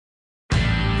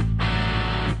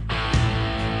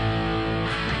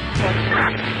The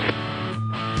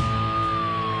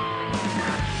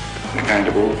kind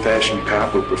of old-fashioned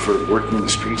cop who preferred working the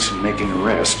streets and making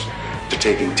arrests to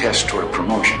taking tests toward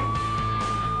promotion.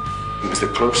 He was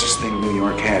the closest thing New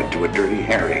York had to a Dirty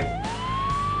Harry.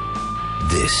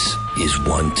 This is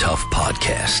One Tough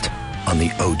Podcast on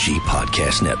the OG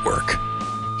Podcast Network.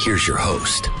 Here's your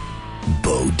host,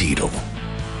 Bo Dietl.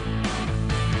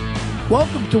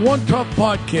 Welcome to One Tough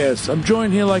Podcast. I'm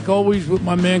joined here, like always, with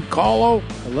my man Carlo,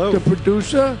 hello, the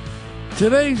producer.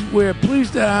 Today, we're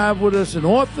pleased to have with us an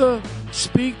author,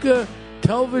 speaker,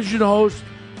 television host,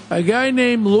 a guy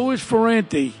named Louis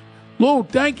Ferrante. Lou,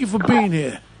 thank you for being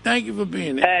here. Thank you for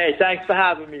being here. Hey, thanks for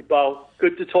having me, Bo.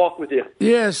 Good to talk with you.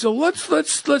 Yeah, so let's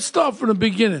start from the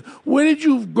beginning. Where did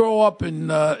you grow up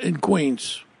in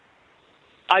Queens?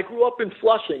 I grew up in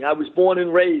Flushing. I was born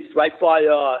and raised right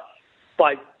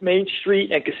by Main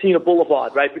Street and Casino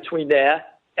Boulevard, right between there.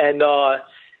 And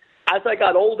as I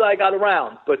got older, I got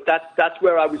around, but that's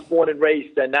where I was born and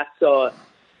raised, and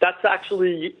that's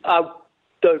actually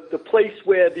the place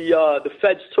where the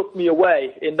feds took me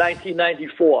away in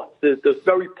 1994. The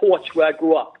very porch where I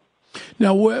grew up.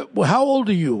 Now, how old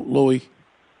are you, Louis?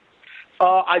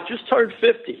 I just turned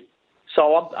 50,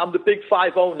 so I'm the big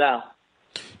 50 now.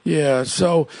 Yeah.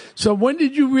 So when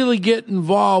did you really get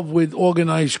involved with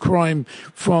organized crime?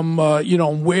 From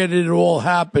where did it all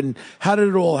happen? How did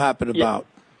it all happen about?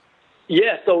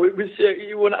 Yeah. So it was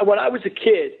when I was a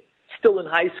kid, still in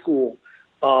high school.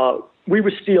 We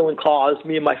were stealing cars,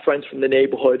 me and my friends from the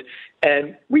neighborhood,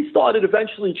 and we started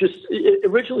originally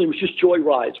it was just joy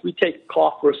rides. We'd take a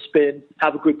car for a spin,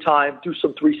 have a good time, do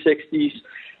some 360s,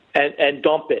 and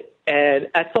dump it. And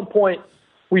at some point,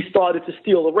 we started to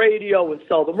steal the radio and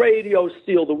sell the radio,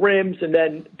 steal the rims, and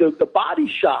then the body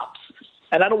shops,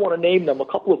 and I don't want to name them, a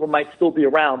couple of them might still be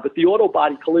around, but the auto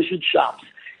body collision shops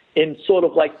in sort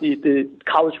of like the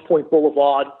College Point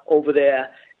Boulevard over there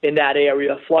in that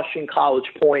area, Flushing, College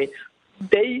Point,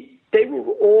 they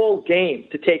were all game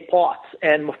to take parts.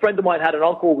 And a friend of mine had an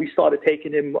uncle. We started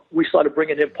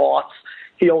bringing him parts.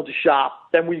 He owned a shop.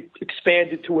 Then we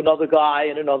expanded to another guy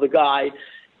and another guy.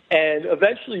 And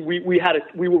eventually we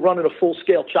were running a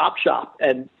full-scale chop shop,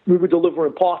 and we were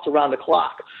delivering parts around the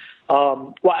clock.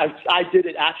 I did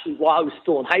it actually while I was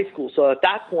still in high school. So at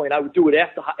that point, I would do it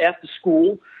after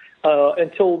school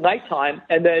until nighttime,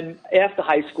 and then after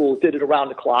high school, did it around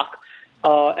the clock.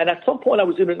 And at some point, I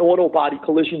was in an auto body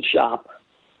collision shop,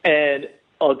 and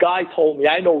a guy told me,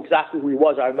 I know exactly who he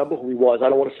was. I remember who he was. I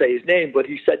don't want to say his name, but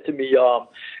he said to me,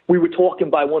 we were talking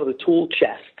by one of the tool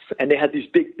chests, and they had these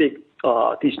big,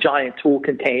 these giant tool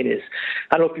containers.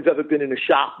 I don't know if you've ever been in a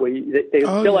shop where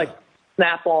they're like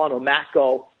Snap-on or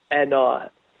Matco. And, I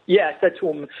said to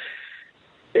him,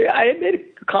 I had made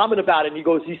a comment about it, and he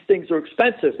goes, these things are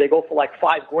expensive. They go for like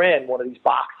 $5,000, one of these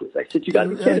boxes. I said, you got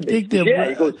to be kidding me.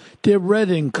 He goes, they're red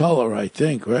in color, I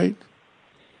think, right?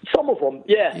 Some of them,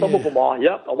 some of them are,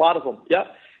 yep, a lot of them,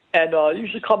 yep. And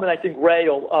usually come in, I think, red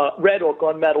or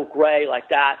gunmetal gray like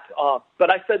that. But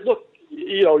I said, look,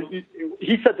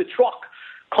 he said the truck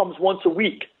comes once a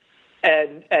week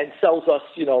and sells us,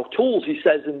 tools, he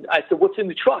says. And I said, what's in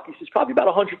the truck? He says, probably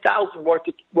about $100,000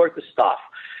 worth of stuff.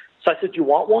 So I said, you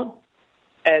want one?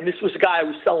 And this was the guy I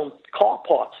was selling car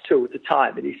parts to at the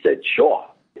time. And he said, sure.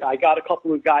 I got a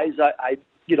couple of guys that I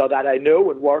knew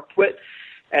and worked with,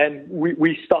 and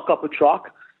we stuck up a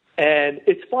truck. And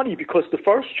it's funny because the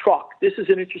first truck, this is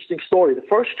an interesting story. The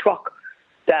first truck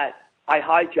that I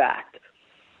hijacked,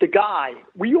 the guy,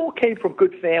 we all came from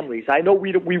good families. I know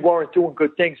we weren't doing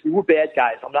good things. We were bad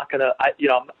guys. I'm not going to, you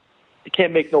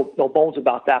can't make no bones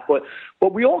about that.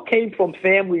 But we all came from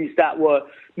families that were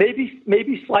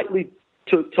maybe slightly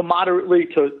to moderately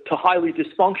to highly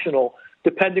dysfunctional,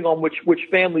 depending on which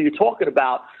family you're talking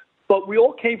about. But we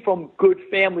all came from good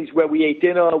families where we ate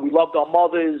dinner, we loved our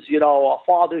mothers, our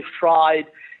fathers tried.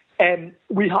 And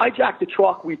we hijacked the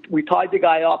truck, we tied the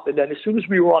guy up, and then as soon as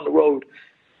we were on the road,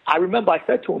 I remember I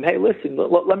said to him, hey, listen,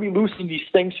 let me loosen these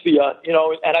things for you,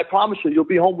 and I promise you'll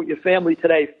be home with your family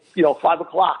today, 5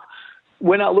 o'clock.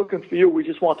 We're not looking for you. We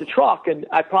just want the truck, and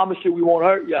I promise you we won't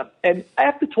hurt you. And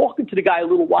after talking to the guy a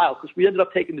little while, because we ended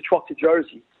up taking the truck to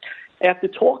Jersey, after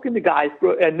talking to guys,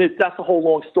 and that's a whole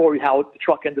long story how the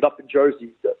truck ended up in Jersey,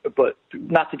 but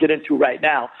not to get into right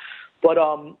now. But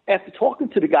after talking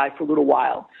to the guy for a little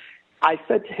while, I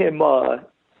said to him,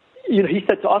 he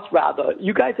said to us, rather,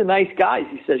 you guys are nice guys.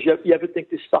 He says, you ever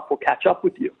think this stuff will catch up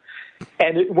with you?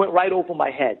 And it went right over my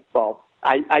head, Bo.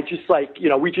 I just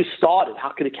we just started. How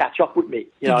could it catch up with me?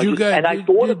 I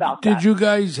thought about that. Did you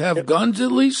guys have guns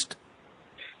at least?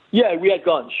 Yeah, we had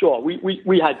guns. Sure,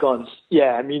 we had guns.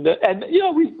 Yeah, I mean, and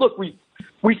we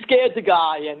we scared the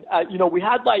guy, and we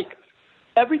had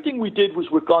everything we did was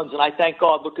with guns, and I thank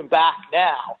God, looking back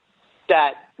now,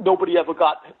 that nobody ever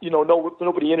got,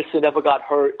 nobody innocent ever got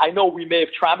hurt. I know we may have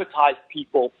traumatized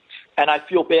people, and I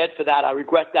feel bad for that. I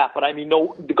regret that, but I mean,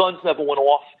 no, the guns never went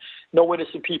off. No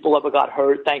innocent people ever got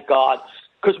hurt, thank God,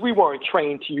 because we weren't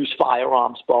trained to use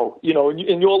firearms, Bo.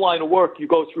 In your line of work, you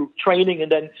go through training,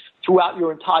 and then throughout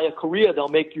your entire career, they'll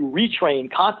make you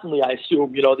retrain constantly, I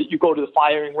assume, that you go to the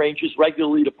firing ranges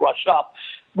regularly to brush up.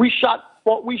 We shot,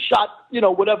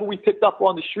 whatever we picked up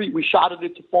on the street, we shot it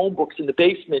into phone books in the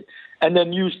basement and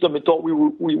then used them and thought we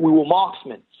were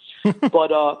marksmen.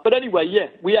 But anyway, yeah,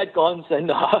 we had guns, and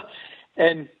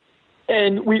the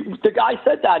guy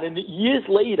said that, and years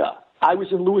later, I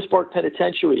was in Lewisburg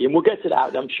Penitentiary, and we'll get to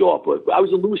that, I'm sure, but I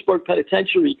was in Lewisburg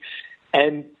Penitentiary,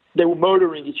 and they were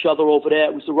murdering each other over there.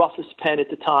 It was the roughest pen at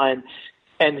the time,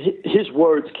 and his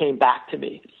words came back to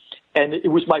me. And it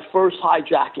was my first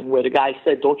hijacking where the guy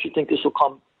said, don't you think this will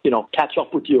come, catch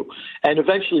up with you? And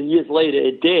eventually, years later,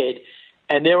 it did.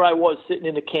 And there I was sitting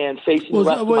in the can facing the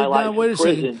rest of my life in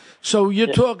prison. So you're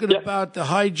talking about the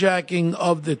hijacking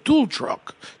of the tool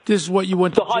truck. This is what you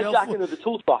went to jail for? The hijacking of the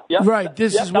tool truck, yeah. Right,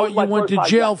 this is what you went to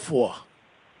jail for.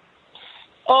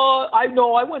 I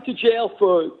know. I went to jail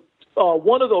for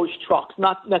one of those trucks,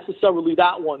 not necessarily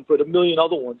that one, but a million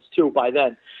other ones, too, by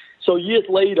then. So years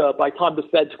later, by the time the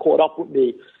feds caught up with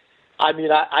me, I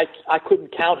mean, I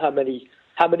couldn't count how many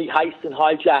heists and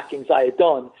hijackings I had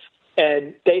done.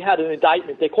 And they had an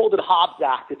indictment. They called it a Hobbs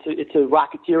Act. It's a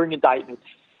racketeering indictment.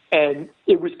 And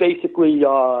it was basically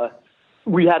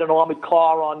we had an armored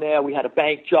car on there. We had a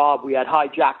bank job. We had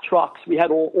hijacked trucks. We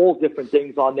had all different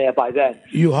things on there by then.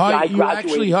 You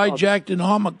actually hijacked an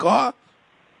armored car?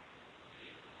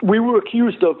 We were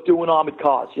accused of doing armored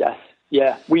cars, yes.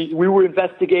 Yeah, we were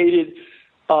investigated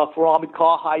for armored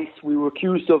car heists. We were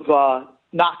accused of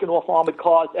knocking off armored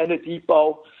cars and a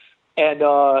depot, and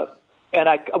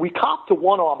we copped to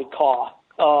one armored car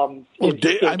in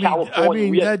California. I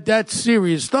mean that's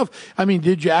serious stuff. I mean,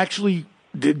 did you actually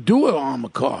do an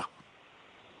armored car?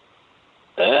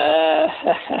 Well,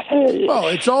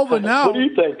 it's over now. What do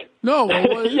you think? No. Well,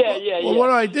 What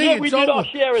do I think? Yeah, we it's did over. our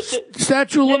share.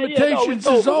 Statute of limitations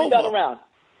is over. We got around.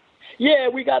 Yeah,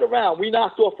 we got around. We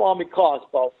knocked off armored cars,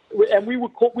 Bo. And we were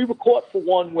caught for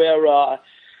one where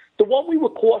the one we were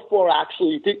caught for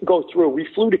actually didn't go through. We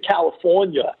flew to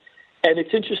California, and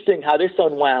it's interesting how this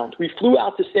unwound. We flew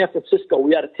out to San Francisco.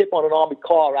 We had a tip on an armored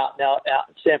car out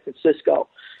in San Francisco.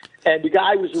 And the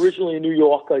guy was originally a New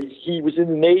Yorker. He was in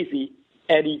the Navy,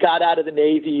 and he got out of the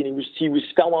Navy, and he was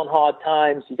fell on hard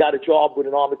times. He got a job with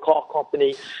an armored car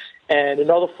company. And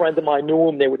another friend of mine knew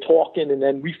him. They were talking, and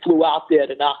then we flew out there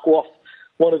to knock off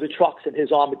one of the trucks in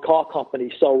his armored car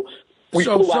company. So we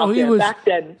flew out there. Back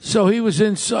then, so he was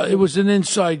inside. It was an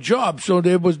inside job. So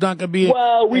there was not going to be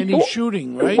any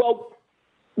shooting, right?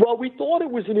 Well, we thought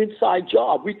it was an inside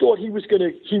job. We thought he was going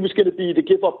to be the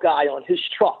give up guy on his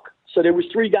truck. So there was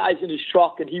 3 guys in his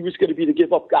truck, and he was going to be the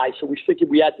give up guy. So we figured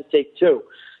we had to take 2.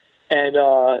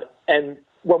 And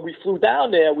when we flew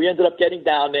down there, we ended up getting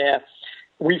down there.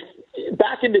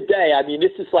 Back in the day, I mean,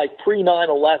 this is like pre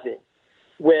 9/11,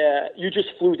 where you just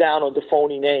flew down under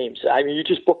phony names. I mean, you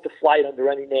just booked a flight under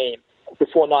any name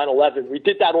before 9/11. We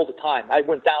did that all the time. I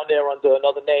went down there under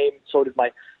another name. So did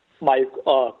my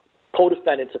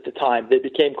co-defendants at the time. They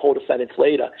became co-defendants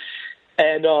later,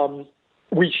 and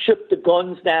we shipped the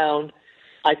guns down.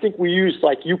 I think we used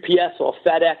like UPS or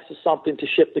FedEx or something to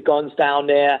ship the guns down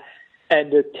there. And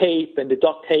the tape and the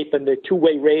duct tape and the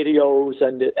 2-way radios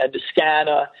and the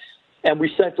scanner. And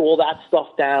we sent all that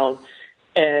stuff down.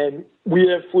 And we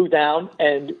then flew down,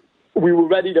 and we were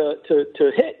ready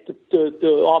to hit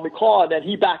the armored car. And then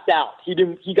he backed out. He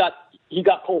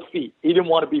got cold feet. He didn't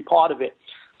want to be part of it.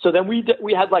 So then we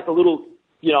had like a little,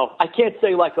 I can't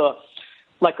say like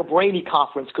a brainy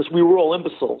conference because we were all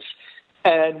imbeciles.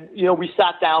 And, we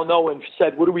sat down, though, and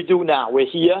said, what do we do now? We're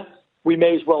here. We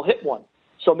may as well hit one.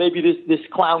 So maybe this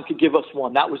clown could give us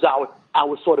one. That was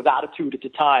our sort of attitude at the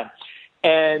time.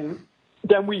 And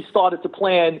then we started to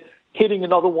plan hitting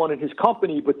another one in his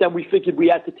company, but then we figured we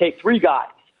had to take 3 guys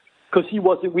because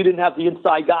we didn't have the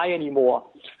inside guy anymore.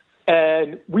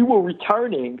 And we were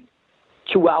returning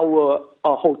to our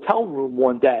hotel room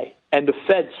one day, and the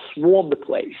feds swarmed the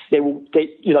place.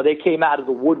 They came out of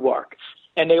the woodwork,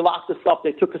 and they locked us up.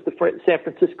 They took us to San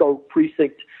Francisco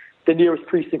precinct, the nearest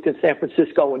precinct in San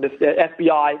Francisco, and the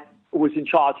FBI was in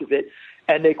charge of it.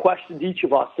 And they questioned each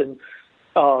of us. And,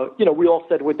 we all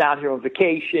said we're down here on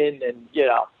vacation, and,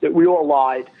 that we all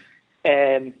lied.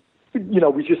 And,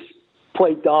 we just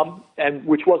played dumb, and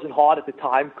which wasn't hard at the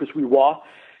time because we were.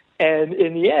 And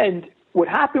in the end, what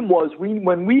happened was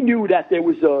when we knew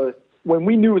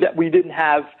that we didn't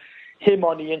have him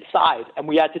on the inside and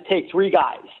we had to take 3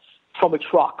 guys from a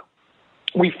truck,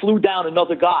 we flew down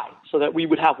another guy so that we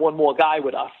would have one more guy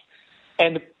with us.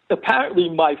 And apparently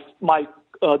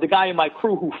the guy in my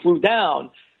crew who flew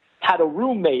down had a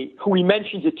roommate who he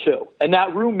mentioned it to, and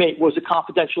that roommate was a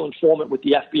confidential informant with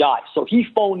the FBI. So he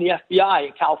phoned the FBI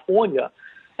in California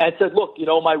and said, look,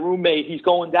 my roommate, he's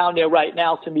going down there right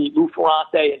now to meet Lou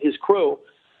Ferrante and his crew,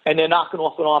 and they're knocking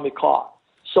off an Army car.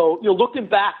 So you're looking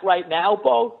back right now,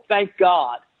 Bo, thank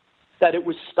God that it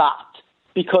was stopped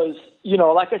because,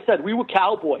 like I said, we were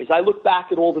cowboys. I look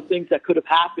back at all the things that could have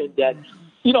happened, and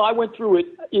I went through it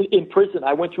in prison.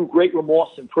 I went through great remorse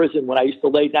in prison when I used to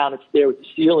lay down and stare at the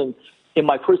ceiling in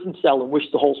my prison cell and wish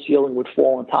the whole ceiling would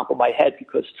fall on top of my head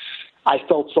because I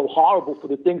felt so horrible for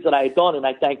the things that I had done, and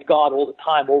I thanked God all the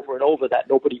time over and over that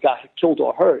nobody got killed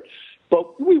or hurt.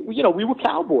 But we were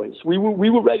cowboys. We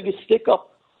were ready to stick up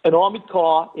an armored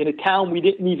car in a town we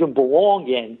didn't even belong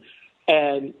in.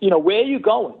 And, where are you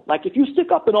going? Like, if you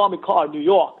stick up an armored car in New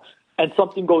York and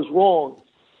something goes wrong,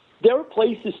 there are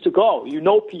places to go.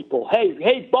 People.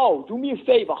 Hey, Bo, do me a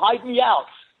favor, hide me out.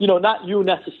 Not you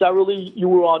necessarily. You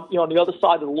were on the other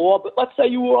side of the law, but let's say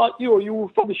you were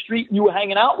from the street and you were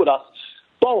hanging out with us.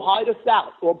 Bo, hide us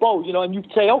out, or Bo, and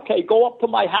you'd say, okay, go up to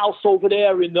my house over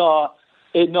there in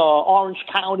Orange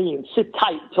County and sit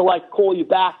tight till I call you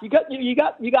back. You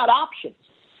got options.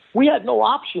 We had no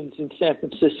options in San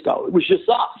Francisco. It was just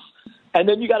us. And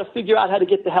then you got to figure out how to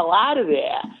get the hell out of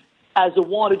there as a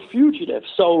wanted fugitive.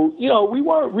 So, we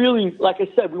weren't really, like I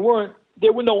said,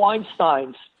 there were no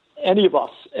Einsteins, any of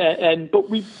us. But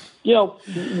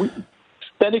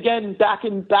then again, back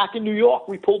in New York,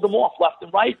 we pulled them off left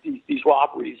and right, these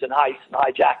robberies and heists and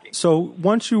hijacking. So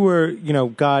once you were,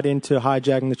 got into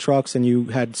hijacking the trucks and you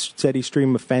had steady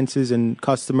stream of fences and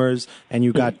customers and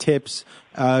you got tips,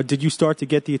 did you start to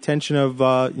get the attention of,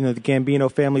 the Gambino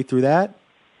family through that?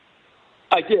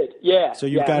 I did, yeah. So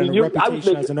you've got a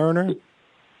reputation as an earner?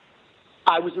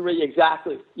 I was already,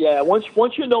 exactly. Yeah, once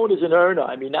you're known as an earner,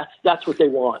 that's what they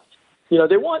want. They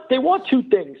want 2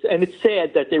 things, and it's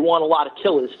sad that they want a lot of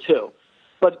killers too.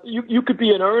 But you could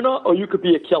be an earner or you could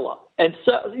be a killer. And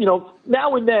so,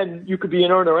 now and then you could be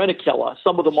an earner and a killer.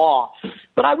 Some of them are.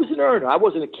 But I was an earner. I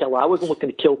wasn't a killer. I wasn't looking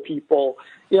to kill people.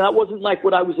 That wasn't like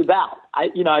what I was about. I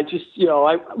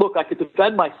could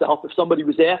defend myself if somebody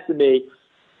was after me.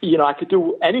 I could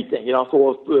do anything,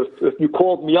 so if you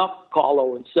called me up,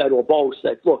 Carlo, and said, or Bo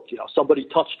said, look, somebody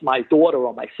touched my daughter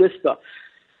or my sister,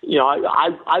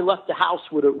 I left the house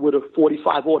with a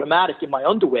 .45 automatic in my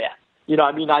underwear. I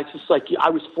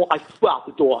flew out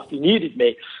the door if he needed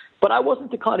me. But I wasn't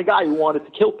the kind of guy who wanted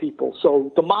to kill people.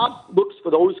 So the mob looks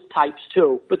for those types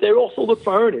too, but they also look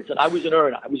for earners, and I was an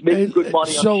earner. I was making good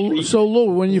money on the street. So Lou,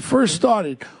 when you first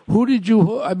started,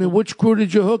 which crew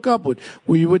did you hook up with?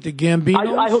 Were you with the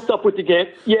Gambinos? I hooked up with the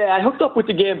I hooked up with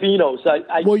the Gambinos.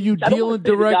 Were you dealing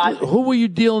directly? Who were you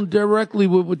dealing directly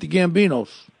with the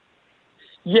Gambinos?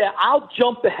 Yeah, I'll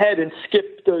jump ahead and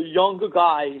skip the younger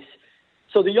guys.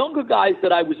 So the younger guys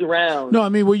that I was around. No,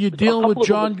 were you dealing with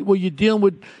John? Were you dealing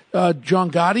with John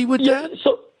Gotti with that?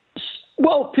 So,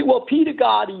 Peter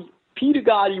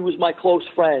Gotti was my close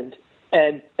friend,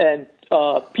 and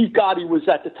Pete Gotti was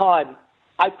at the time.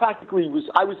 I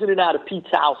was in and out of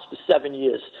Pete's house for 7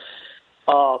 years,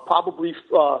 probably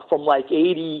from like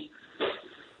 80,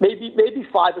 maybe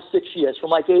 5 or 6 years,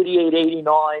 from like 88,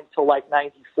 89 to like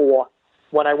 94.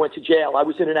 When I went to jail, I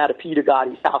was in and out of Peter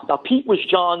Gotti's house. Now, Pete was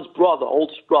John's brother,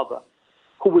 oldest brother,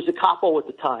 who was a capo at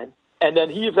the time. And then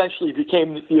he eventually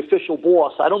became the official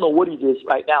boss. I don't know what he is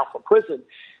right now from prison.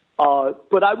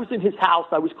 But I was in his house.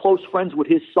 I was close friends with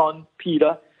his son,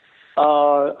 Peter.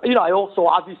 I also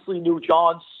obviously knew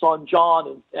John's son,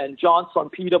 John, and John's son,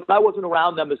 Peter, but I wasn't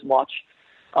around them as much.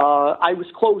 I was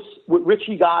close with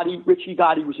Richie Gotti. Richie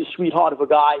Gotti was a sweetheart of a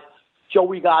guy.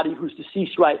 Joey Gotti, who's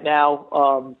deceased right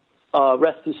now,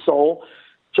 rest his soul.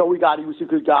 Joey Gotti was a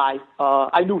good guy.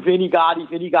 I knew Vinny Gotti.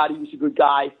 Vinny Gotti was a good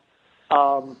guy.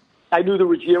 I knew the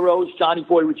Ruggieros. Johnny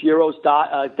Boy Ruggiero's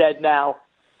dead now.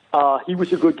 He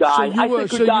was a good guy.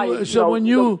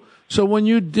 So when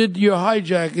you did your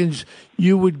hijackings,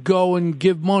 you would go and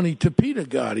give money to Peter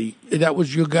Gotti. That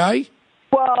was your guy?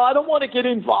 Well, I don't want to get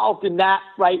involved in that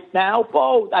right now,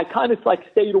 Bo. I kind of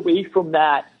stayed away from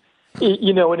that.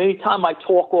 And any time I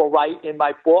talk or write in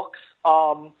my books,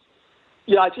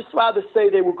 I'd just rather say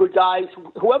they were good guys.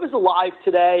 Whoever's alive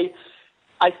today,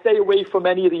 I stay away from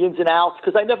any of the ins and outs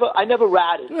because I never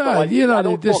ratted. Yeah,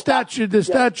 so the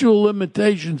statute of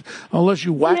limitations. Unless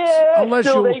you whack,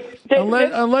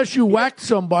 unless you whacked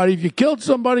somebody, if you killed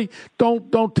somebody,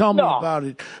 don't tell me about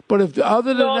it. But if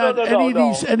other than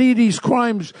any of these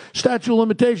crimes, statute of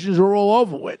limitations are all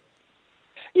over with.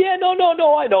 Yeah, no,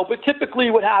 I know. But typically,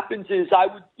 what happens is I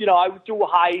would do a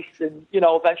heist, and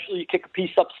eventually you kick a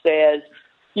piece upstairs.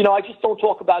 I just don't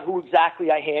talk about who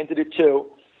exactly I handed it to.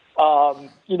 And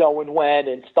when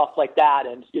and stuff like that.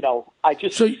 And, I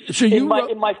just, in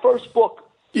my first book.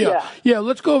 Yeah.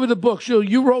 Let's go over the books. So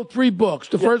you wrote 3 books.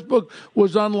 The first book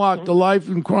was Unlocked, The Life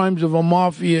and Crimes of a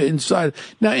Mafia Insider.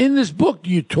 Now, in this book, do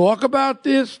you talk about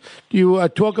this? Do you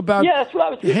talk about that's what I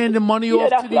was handing money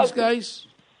off to these guys?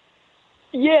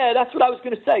 Yeah, that's what I was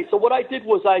going to say. So what I did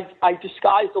was I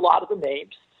disguised a lot of the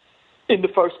names in the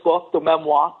first book, the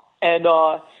memoir, and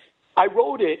I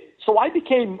wrote it. So I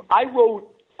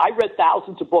read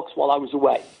thousands of books while I was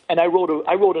away, and I wrote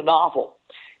a novel,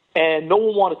 and no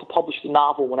one wanted to publish the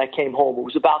novel when I came home. It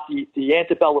was about the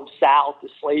antebellum South, the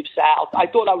slave South. I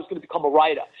thought I was going to become a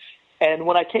writer, and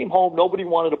when I came home, nobody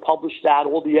wanted to publish that.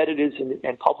 All the editors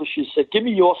and publishers said, "Give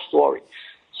me your story."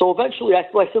 So eventually, I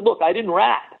said, "Look, I didn't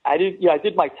rat. I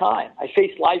did my time. I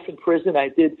faced life in prison. I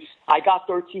got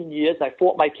 13 years. I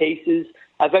fought my cases.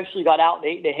 I eventually got out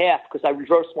in 8.5 because I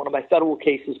reversed one of my federal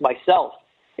cases myself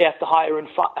after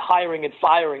hiring and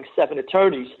firing 7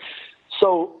 attorneys.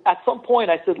 So at some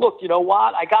point I said, look, you know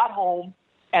what? I got home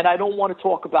and I don't want to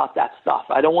talk about that stuff.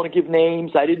 I don't want to give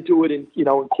names. I didn't do it in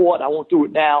court. I won't do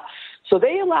it now. So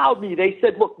they allowed me. They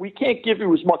said, look, we can't give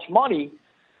you as much money,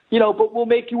 but we'll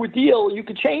make you a deal. You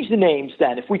can change the names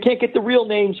then. If we can't get the real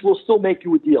names, we'll still make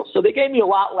you a deal. So they gave me a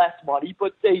lot less money,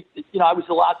 but I was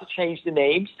allowed to change the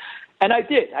names. And I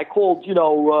did. I called,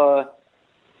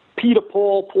 Peter,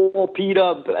 Paul,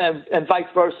 Peter, and vice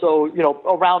versa,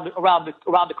 around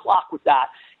the clock with that.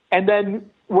 And then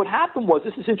what happened was,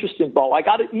 this is interesting, Bo, I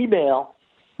got an email.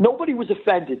 Nobody was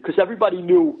offended because everybody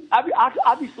knew.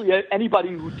 Obviously, anybody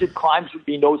who did crimes with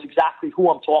me knows exactly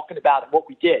who I'm talking about and what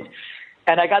we did.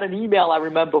 And I got an email, I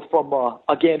remember, from a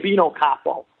Gambino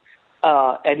capo.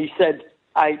 And he said,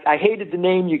 I hated the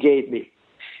name you gave me.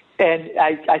 And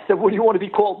I said, what do you want to be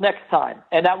called next time?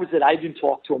 And that was it. I didn't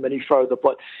talk to him any further.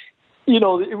 But,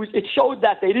 it showed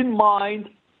that they didn't mind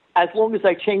as long as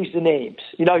I changed the names.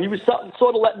 He was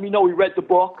sort of letting me know he read the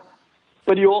book,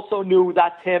 but he also knew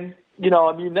that's him. They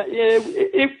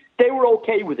were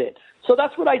okay with it. So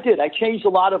that's what I did. I changed a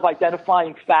lot of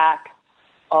identifying facts.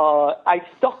 I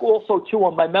stuck also, too,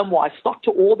 on my memoir, I stuck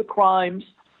to all the crimes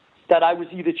that I was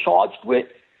either charged with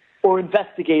or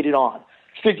investigated on,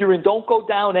 figuring don't go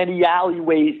down any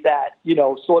alleyways that,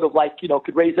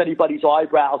 could raise anybody's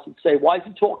eyebrows and say, why is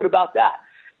he talking about that?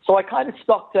 So I kind of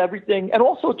stuck to everything. And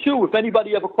also, too, if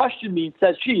anybody ever questioned me and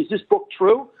says, gee, is this book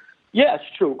true? Yeah, it's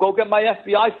true. Go get my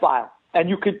FBI file. And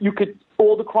you could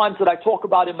all the crimes that I talk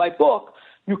about in my book,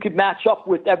 you could match up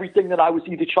with everything that I was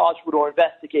either charged with or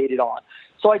investigated on.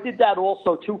 So I did that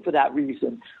also, too, for that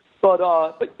reason. But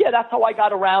yeah, that's how I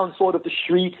got around sort of the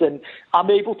streets, and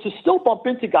I'm able to still bump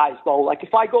into guys, though. Like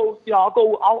if I go,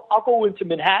 I'll go into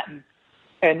Manhattan,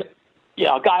 and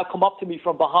a guy will come up to me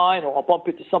from behind, or I'll bump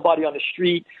into somebody on the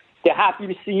street. They're happy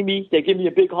to see me. They give me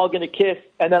a big hug and a kiss,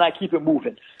 and then I keep it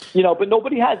moving. But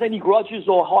nobody has any grudges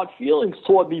or hard feelings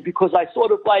toward me because I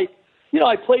sort of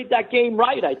I played that game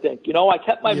right, I think. I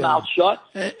kept my mouth shut,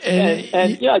 and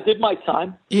I did my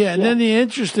time. Yeah, and then the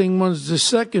interesting one's the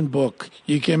second book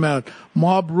you came out,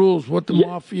 Mob Rules, What the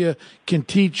Mafia Can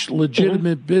Teach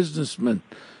Legitimate Businessmen.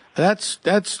 That's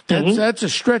a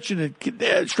stretch and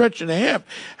a half.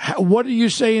 What do you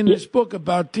say in this book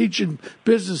about teaching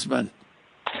businessmen?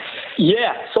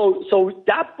 Yeah, so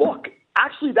that book,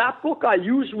 I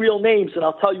use real names, and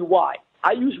I'll tell you why.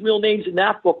 I use real names in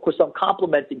that book because I'm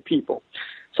complimenting people.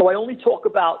 So I only talk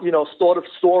about, sort of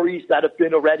stories that have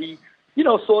been already,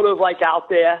 sort of like out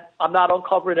there. I'm not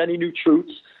uncovering any new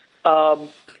truths.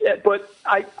 But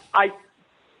I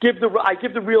give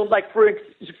the real, like, for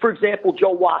example, Joe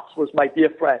Watts was my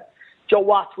dear friend. Joe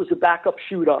Watts was a backup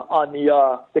shooter on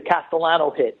the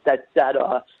Castellano hit that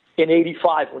in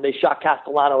 '85 when they shot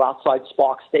Castellano outside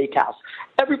Sparks Steakhouse.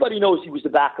 Everybody knows he was the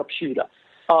backup shooter.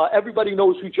 Everybody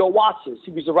knows who Joe Watts is.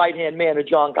 He was the right-hand man of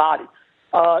John Gotti.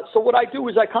 So what I do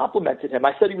is I complimented him.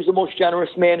 I said he was the most generous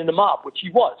man in the mob, which he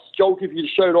was. Joe gave you the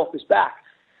shirt off his back.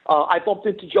 I bumped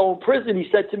into Joe in prison. He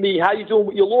said to me, how you doing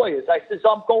with your lawyers? I said,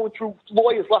 I'm going through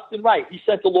lawyers left and right. He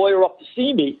sent a lawyer up to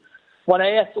see me. When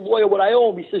I asked the lawyer what I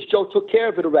owe him, he says, Joe took care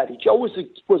of it already. Joe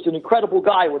was an incredible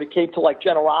guy when it came to,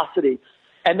 generosity,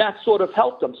 and that sort of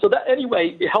helped him. So that,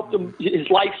 anyway, it helped him, his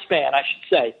lifespan, I should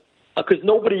say. because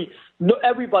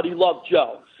everybody loved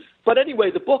Joe. But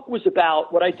anyway, the book was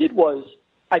about, what I did was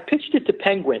I pitched it to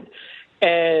Penguin,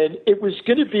 and it was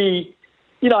going to be,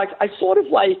 I sort of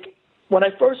like, when I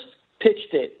first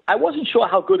pitched it, I wasn't sure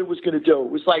how good it was going to do.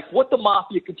 It was like what the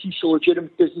mafia could teach a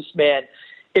legitimate businessman,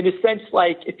 in a sense,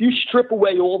 like if you strip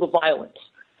away all the violence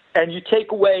and you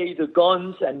take away the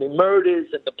guns and the murders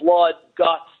and the blood,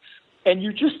 guts, and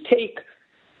you just take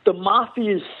the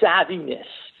mafia's savviness,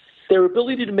 their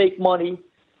ability to make money,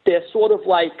 their sort of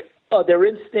like their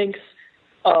instincts,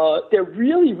 they're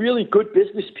really, really good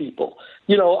business people.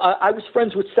 I was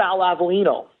friends with Sal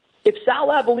Avellino. If Sal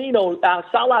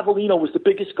Avellino was the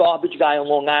biggest garbage guy on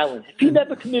Long Island. If he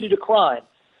never committed a crime,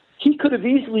 he could have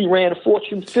easily ran a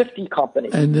Fortune 50 company.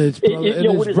 And his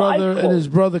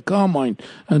brother Carmine,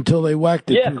 until they whacked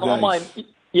it. Yeah, Carmine. Guys.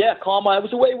 Yeah, Carmine. I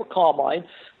was away with Carmine.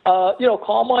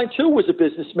 Carmine too was a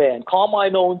businessman.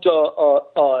 Carmine owned,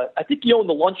 I think he owned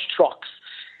the lunch trucks.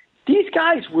 These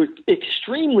guys were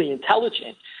extremely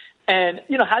intelligent, and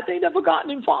had they never gotten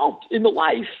involved in the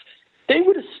life, they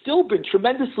would have still been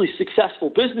tremendously successful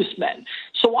businessmen.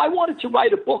 So I wanted to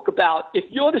write a book about if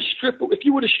you were to strip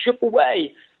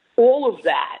away all of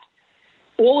that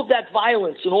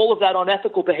violence and all of that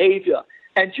unethical behavior,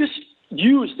 and just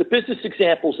use the business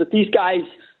examples that these guys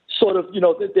sort of,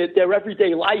 their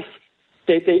everyday life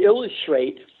they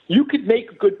illustrate, you could make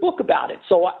a good book about it.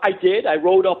 So I did. I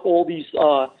wrote up all these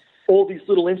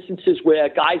little instances where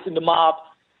guys in the mob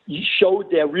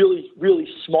showed their really, really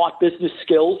smart business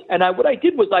skills. And what I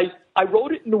did was I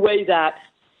wrote it in a way that,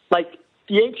 like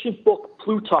the ancient book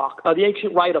Plutarch, the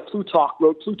ancient writer Plutarch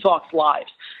wrote Plutarch's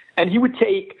Lives. And he would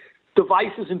take the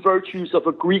vices and virtues of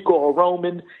a Greek or a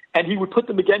Roman, and he would put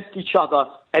them against each other,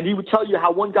 and he would tell you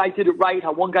how one guy did it right,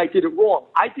 how one guy did it wrong.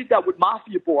 I did that with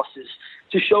mafia bosses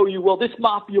to show you, well, this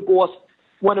mafia boss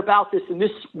went about this in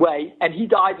this way, and he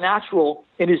died natural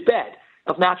in his bed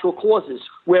of natural causes,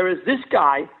 whereas this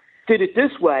guy did it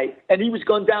this way, and he was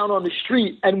gunned down on the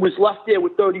street and was left there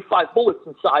with 35 bullets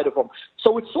inside of him.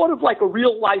 So it's sort of like a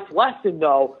real-life lesson,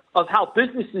 though, of how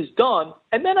business is done.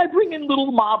 And then I bring in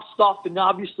little mob stuff, and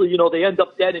obviously, they end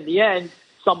up dead in the end,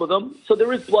 some of them. So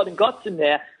there is blood and guts in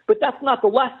there, but that's not the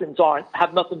lessons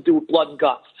have nothing to do with blood and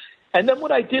guts. And then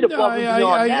what I did above and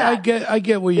beyond that. I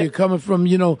get where you're coming from.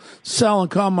 Sal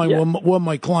and Carmine were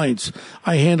my clients.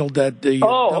 I handled that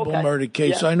double murder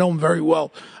case. So I know them very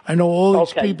well. I know all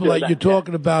these people that you're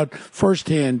talking about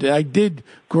firsthand. I did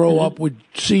grow up with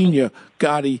Senior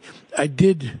Gotti. I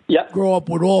did grow up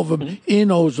with all of them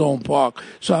in Ozone Park.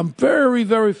 So I'm very,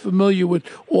 very familiar with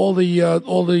all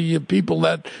the people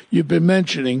that you've been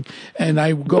mentioning. And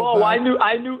I go. Oh, back.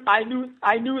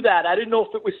 I knew that. I didn't know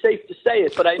if it was safe to say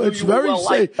it, but I knew you were well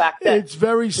liked back then. It's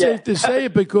very safe to say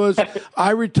it because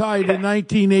I retired in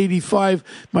 1985.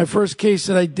 My first case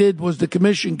that I did was the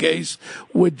commission case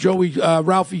with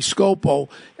Ralphie Scopo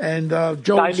and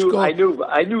Joey.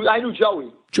 I knew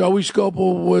Joey. Joey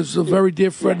Scopo was a very dear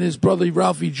friend. His brother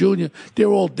Ralphie Jr. They're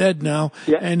all dead now,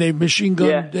 and they machine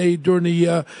gunned during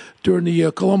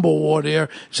the Colombo War there.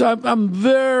 So I'm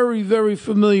very, very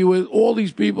familiar with all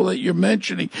these people that you're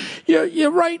mentioning. You're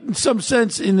right in some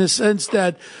sense, in the sense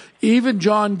that even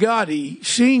John Gotti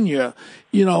Sr.,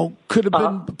 could have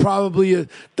been probably a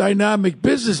dynamic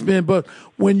businessman, but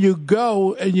when you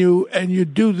go and you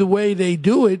do the way they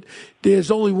do it,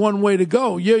 there's only one way to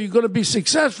go. Yeah, you're going to be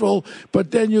successful, but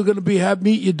then you're going to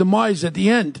meet your demise at the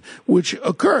end, which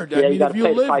occurred. Yeah, if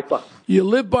you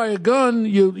live by a gun,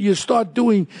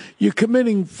 you're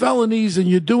committing felonies and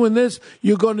you're doing this,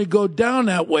 you're going to go down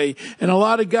that way. And a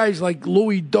lot of guys like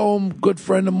Louis Dome, good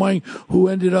friend of mine, who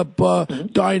ended up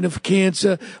dying of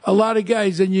cancer. A lot of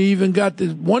guys, and you even got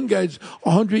this one guy's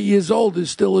 100 years old,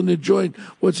 is still in the joint.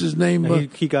 What's his name?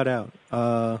 He got out.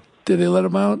 Did they let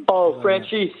him out? Oh,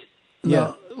 Franchise.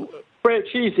 Yeah.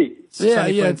 Franchise.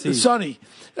 Yeah, Sonny.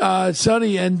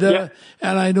 Sonny, and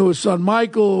I knew his son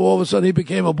Michael. All of a sudden, he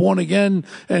became a born again,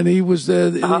 and he was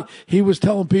he was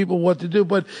telling people what to do.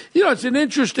 But it's an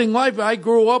interesting life. I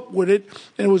grew up with it,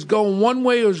 and it was going one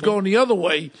way, it was going the other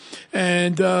way.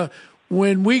 And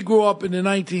when we grew up in the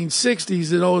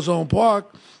 1960s in Ozone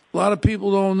Park, a lot of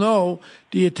people don't know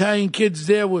the Italian kids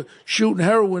there were shooting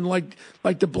heroin like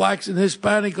the blacks and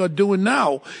Hispanic are doing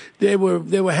now. They were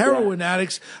heroin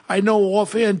addicts. I know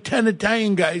offhand 10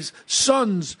 Italian guys,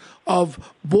 sons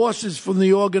of bosses from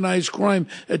the organized crime,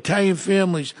 Italian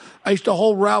families. I used to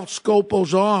hold Ralph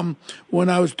Scopo's arm when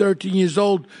I was 13 years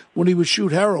old when he would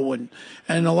shoot heroin.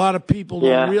 And a lot of people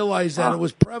don't realize that it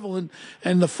was prevalent.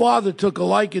 And the father took a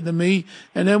liking to me.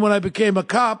 And then when I became a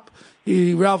cop,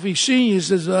 Ralphie Senior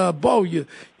says, "Bo, you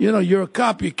know, you're a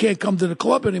cop. You can't come to the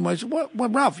club anymore." I said, "What,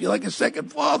 Ralph? You're like a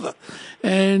second father."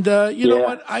 And you know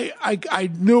what? I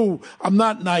knew I'm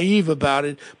not naive about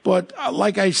it, but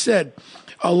like I said,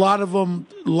 a lot of them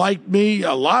like me.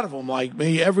 A lot of them like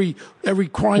me. Every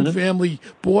crime family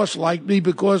boss liked me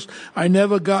because I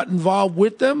never got involved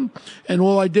with them, and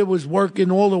all I did was work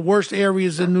in all the worst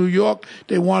areas in New York.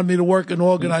 They wanted me to work in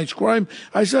organized crime.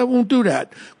 I said I won't do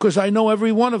that because I know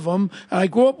every one of them, and I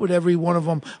grew up with every one of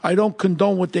them. I don't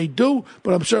condone what they do,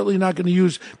 but I'm certainly not going to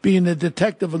use being a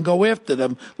detective and go after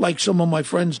them like some of my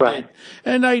friends did.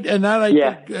 And I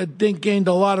think gained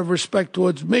a lot of respect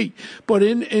towards me. But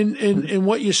in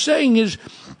what you're saying is,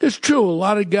 it's true. A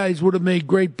lot of guys would have made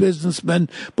great businessmen,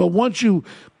 but once you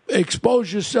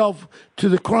expose yourself to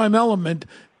the crime element,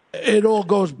 it all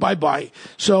goes bye-bye.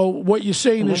 So what you're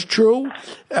saying is true.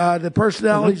 The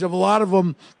personalities of a lot of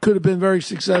them could have been very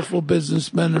successful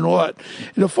businessmen and all that.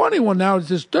 And the funny one now is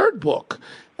this third book,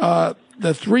 The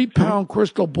 3-Pound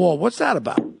Crystal Ball. What's that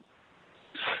about?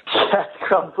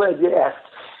 I'm glad you asked.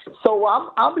 So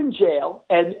I'm in jail,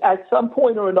 and at some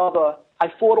point or another,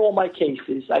 I fought all my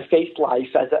cases. I faced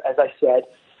life, as I said,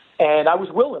 and I was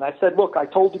willing. I said, "Look," I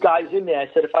told the guys in there, I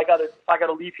said, "If I got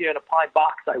to leave here in a pine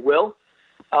box, I will.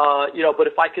 But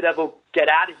if I could ever get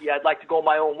out of here, I'd like to go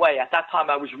my own way." At that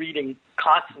time, I was reading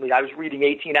constantly. I was reading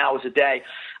 18 hours a day.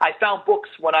 I found books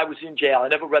when I was in jail. I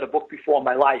never read a book before in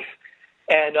my life,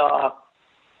 and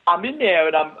I'm in there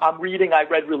and I'm reading. I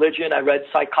read religion. I read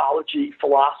psychology,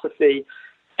 philosophy,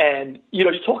 and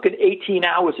you're talking 18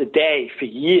 hours a day for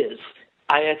years.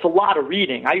 It's a lot of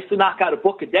reading. I used to knock out a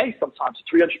book a day sometimes,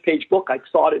 a 300-page book. I'd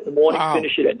start it in the morning,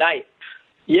 finish it at night.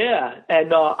 Yeah,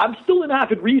 and I'm still an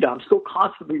avid reader. I'm still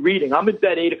constantly reading. I'm in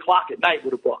bed 8 o'clock at night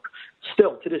with a book,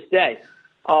 still to this day.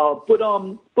 But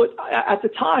at the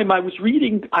time, I was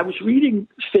reading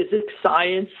physics,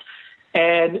 science,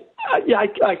 and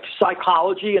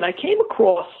psychology, and I came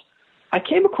across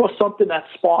something that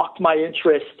sparked my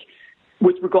interest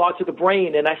with regard to the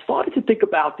brain, and I started to think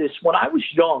about this when I was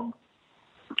young.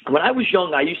 When I was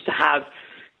young,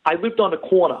 I lived on a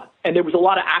corner, and there was a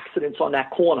lot of accidents on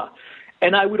that corner.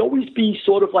 And I would always be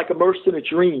sort of like immersed in a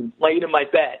dream, laying in my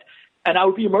bed. And I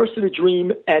would be immersed in a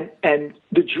dream, and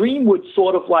the dream would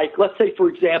sort of like, let's say, for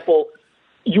example,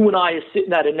 you and I are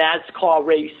sitting at a NASCAR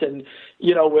race, and,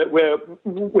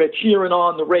 we're cheering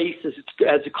on the race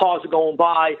as the cars are going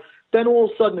by. Then all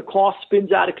of a sudden, the car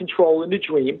spins out of control in the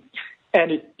dream,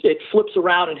 and it flips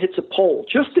around and hits a pole.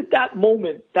 Just at that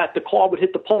moment that the car would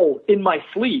hit the pole, in my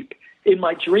sleep, in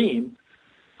my dream,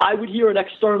 I would hear an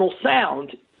external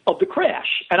sound of the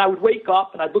crash. And I would wake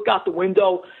up and I'd look out the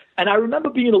window, and I remember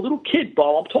being a little kid,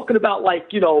 Bo. I'm talking about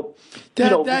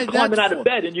climbing out of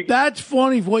bed. That's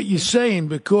funny what you're saying,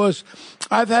 because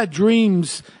I've had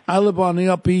dreams. I live on the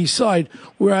Upper East Side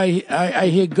where I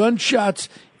hear gunshots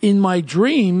in my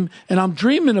dream, and I'm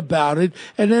dreaming about it,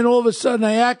 and then all of a sudden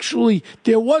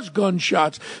there was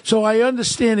gunshots. So I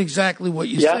understand exactly what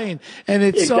you're saying, and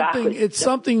it's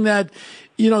something that,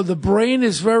 the brain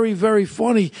is very, very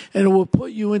funny, and it will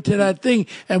put you into that thing.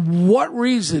 And what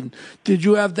reason did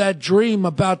you have that dream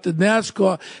about the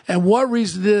NASCAR, and what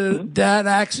reason did that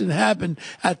accident happen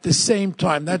at the same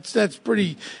time? That's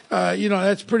pretty,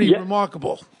 that's pretty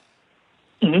remarkable.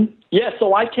 Mm-hmm. Yeah,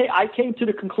 so I came to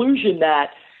the conclusion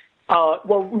that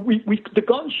the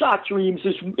gunshot dreams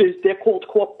is they're called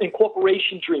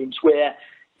incorporation dreams, where.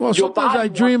 Well, sometimes I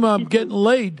dream I'm getting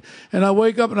laid, and I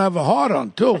wake up and I have a heart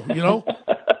on too.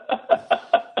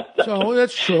 So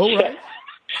that's true, right?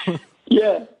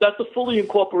 Yeah, that's a fully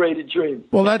incorporated dream.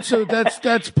 Well, that's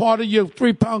part of your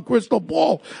 3-pound crystal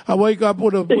ball. I wake up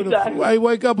with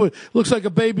looks like a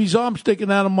baby's arm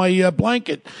sticking out of my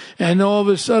blanket, and all of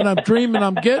a sudden I'm dreaming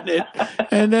I'm getting it,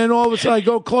 and then all of a sudden I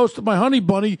go close to my honey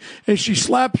bunny, and she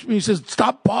slaps me and says,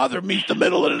 "Stop bothering me." It's the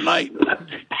middle of the night.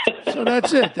 So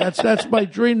that's it. That's my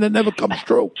dream that never comes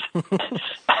true.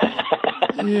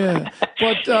 Yeah,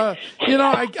 but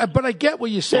but I get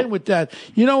what you're saying with that.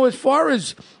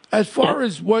 As far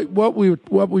as what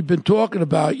we've been talking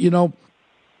about,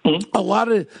 a lot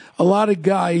of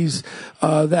guys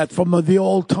that from the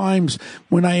old times,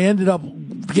 when I ended up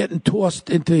getting tossed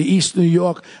into East New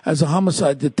York as a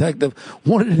homicide detective,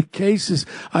 one of the cases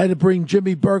I had to bring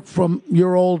Jimmy Burke from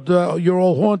your old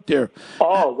haunt there.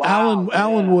 Oh, wow.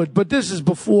 Allenwood. But this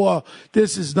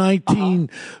is 19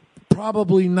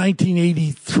 probably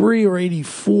 1983 or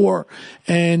 84.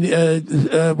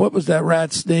 And what was that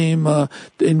rat's name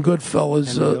in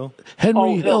Goodfellas?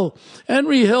 Henry Hill.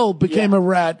 Henry Hill became a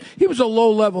rat. He was a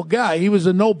low-level guy. He was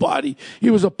a nobody. He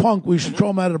was a punk. We used to throw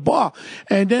him out of the bar.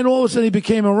 And then all of a sudden he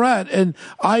became a rat. And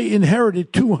I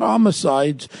inherited 2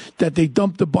 homicides that they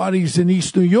dumped the bodies in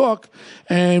East New York.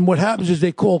 And what happens is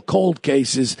they call cold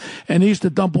cases. And they used to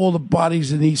dump all the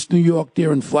bodies in East New York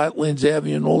there in Flatlands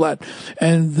Avenue and all that.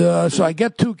 And so I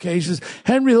get 2 cases.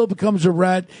 Henry Hill becomes a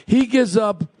rat. He gives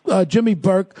up Jimmy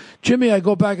Burke. Jimmy, I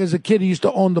go back as a kid. He used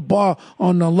to own the bar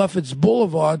on Lefferts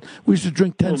Boulevard. We used to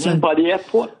drink 10-cent. By the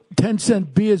airport?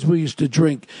 10-cent beers we used to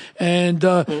drink. And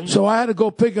so I had to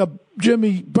go pick up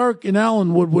Jimmy Burke in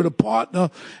Allenwood with a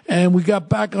partner, and we got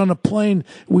back on a plane.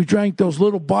 We drank those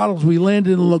little bottles. We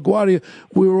landed in LaGuardia.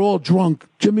 We were all drunk.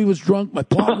 Jimmy was drunk. My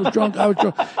partner was drunk. I was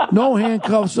drunk. No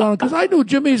handcuffs on him because I knew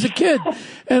Jimmy as a kid.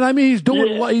 And I mean, he's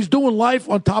doing life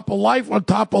on top of life on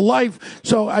top of life.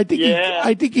 So I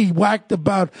think he whacked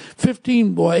about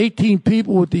 15 or 18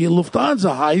 people with the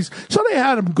Lufthansa heist. So they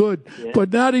had him good. Yeah.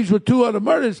 But now these were 2 other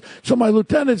murders. So my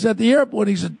lieutenant's at the airport.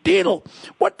 He said, Dietel,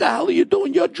 what the hell are you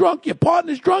doing? You're drunk. Your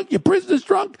partner's drunk. Your prisoner's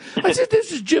drunk. I said,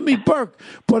 this is Jimmy Burke.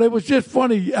 But it was just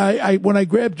funny. I when I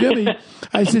grabbed Jimmy,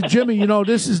 I said, Jimmy, you know,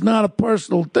 this is not a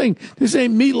personal thing. This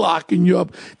ain't me locking you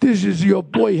up. This is your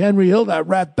boy Henry Hill, that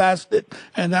rat bastard.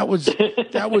 And that was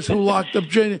who locked up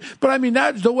Jimmy. But I mean,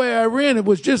 that's the way I ran. It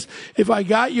was just, if I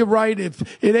got you right, if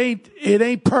it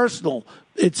ain't personal.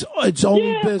 It's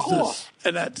only business,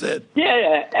 and that's it.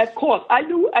 Yeah, of course. I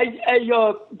knew,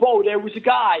 Bo, there was a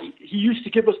guy, he used to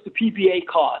give us the PBA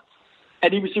cards,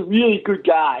 and he was a really good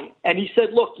guy. And he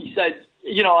said, look,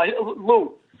 you know,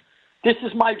 Lou, this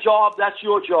is my job, that's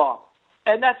your job.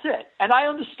 And that's it. And I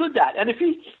understood that. And if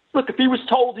he was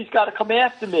told he's got to come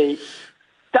after me,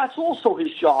 that's also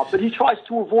his job, but he tries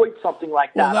to avoid something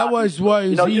like that. Well, that was why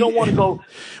you don't want to go.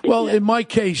 Well, in my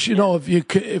case, you know,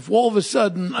 if all of a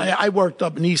sudden I worked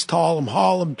up in East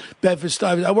Harlem,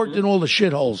 Bedford-Stuyvesant, I worked in all the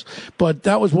shitholes, but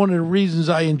that was one of the reasons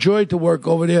I enjoyed to work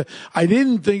over there. I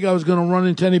didn't think I was going to run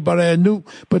into anybody I knew,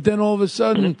 but then all of a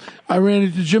sudden I ran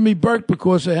into Jimmy Burke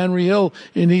because of Henry Hill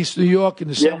in East New York in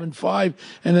the 7-5,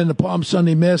 and then the Palm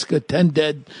Sunday Massacre, 10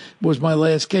 dead was my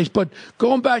last case. But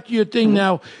going back to your thing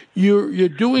now, you're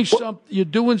doing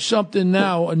something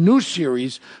now, a new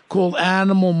series called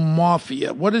Animal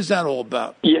Mafia. What is that all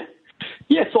about? Yeah.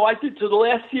 So the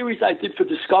last series I did for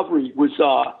Discovery was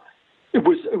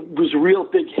a real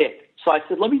big hit. So I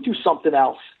said, let me do something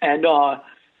else. And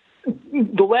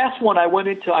the last one I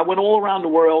went all around the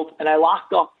world, and I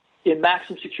locked up in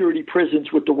maximum security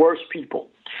prisons with the worst people.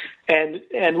 And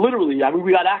literally, I mean,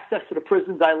 we got access to the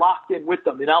prisons. I locked in with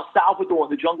them in El Salvador, in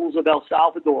the jungles of El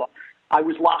Salvador. I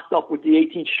was locked up with the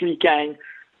 18th Street Gang.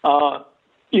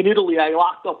 In Italy, I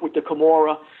locked up with the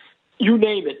Camorra. You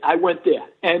name it, I went there.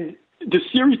 And the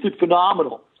series did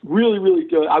phenomenal. Really, really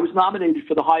good. I was nominated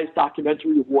for the highest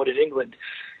documentary award in England,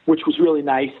 which was really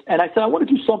nice. And I said, I want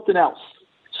to do something else.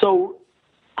 So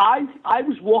I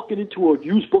was walking into a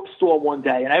used bookstore one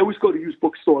day, and I always go to used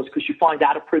bookstores because you find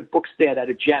out-of-print books there that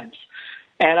are gems.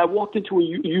 And I walked into a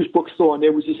used bookstore, and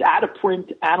there was this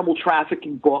out-of-print animal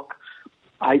trafficking book.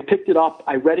 I picked it up.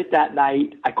 I read it that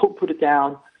night. I couldn't put it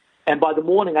down. And by the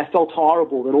morning, I felt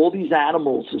horrible that all these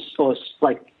animals are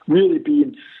like really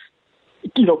being,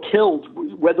 you know, killed,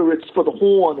 whether it's for the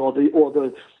horn or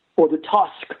the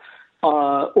tusk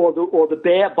or the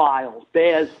bear bile.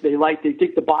 Bears, they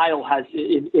think the bile has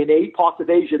in 8 parts of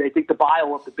Asia. They think the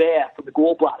bile of the bear from the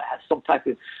gallbladder has some type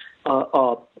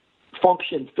of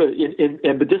function in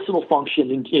medicinal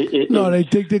function. No, they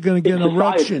think they're going to get an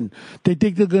erection. They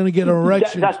think they're going to get an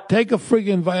erection. Take a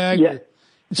friggin' Viagra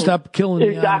and stop killing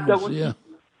the animals.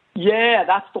 Yeah,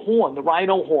 that's the horn, the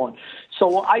rhino horn.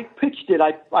 So I pitched it.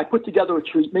 I put together a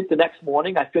treatment the next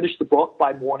morning. I finished the book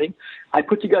by morning. I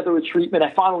put together a treatment.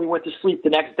 I finally went to sleep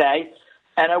the next day.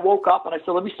 And I woke up and I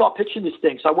said, let me start pitching this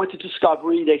thing. So I went to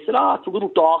Discovery. They said, it's a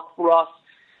little dark for us.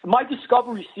 My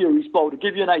Discovery series, Bo, to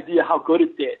give you an idea how good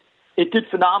it did, it did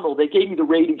phenomenal. They gave me the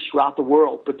ratings throughout the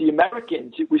world. But the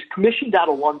Americans, it was commissioned out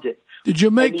of London. Did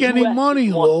you make any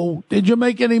money, Lou? Did you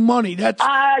make any money?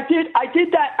 I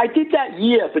did that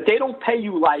year, but they don't pay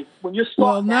you like when you're starting.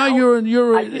 Well, now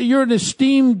you're an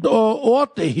esteemed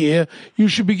author here. You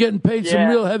should be getting paid some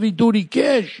real heavy duty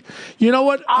cash. You know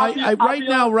what?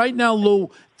 Right now,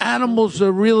 Lou. Animals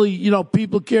are really, you know,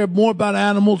 people care more about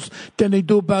animals than they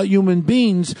do about human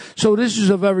beings. So this is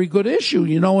a very good issue,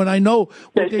 you know, and I know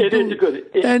what they do. Is good.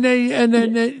 And they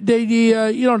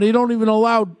you know, they don't even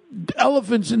allow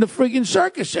elephants in the friggin'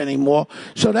 circus anymore.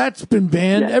 So that's been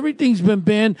banned. Yeah. Everything's been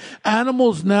banned.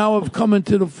 Animals now have come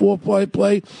into the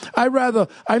foreplay.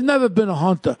 I've never been a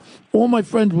hunter. All my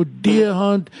friends would deer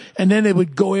hunt, and then they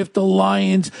would go after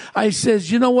lions. I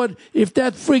says, you know what? If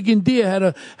that friggin' deer had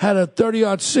a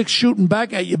 30-06 shooting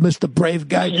back at you, Mr. Brave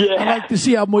Guy, I'd like to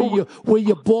see where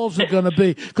your balls are gonna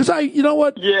be. Because you know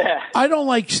what? Yeah. I don't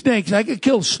like snakes. I could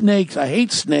kill snakes. I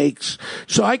hate snakes,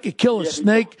 so I could kill a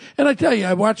snake. And I tell you,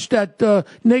 I watched that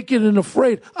Naked and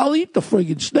Afraid. I'll eat the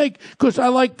friggin' snake because I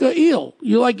like eel.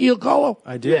 You like eel, Carlo?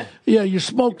 I do. Yeah, you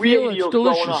smoke eel. It's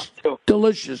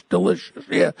delicious. Delicious.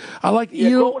 Yeah. I like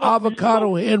eel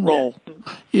avocado hand roll.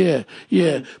 Yeah.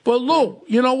 But Lou,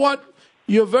 you know what?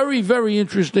 You're a very, very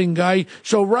interesting guy.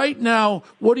 So right now,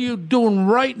 what are you doing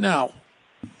right now?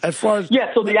 As far as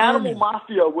so the Animal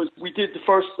Mafia we did the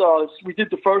first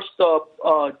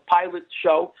pilot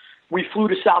show. We flew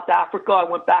to South Africa. I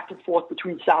went back and forth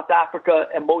between South Africa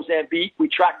and Mozambique. We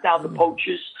tracked down the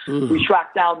poachers. We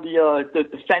tracked down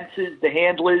the fences, the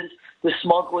handlers, the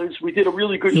smugglers. We did a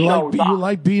really good show. You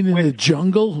like being in the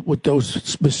jungle with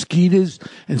those mosquitoes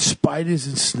and spiders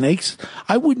and snakes?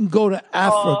 I wouldn't go to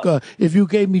Africa if you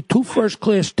gave me 2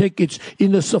 first-class tickets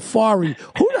in the safari.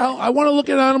 Who the hell? I want to look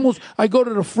at animals. I go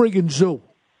to the friggin' zoo.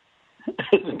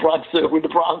 The Bronx Zoo, with the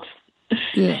Bronx.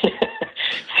 Yeah.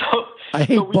 I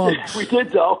hate bugs. We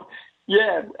did though.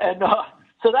 Yeah, and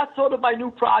so that's sort of my new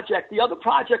project. The other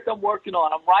project I'm working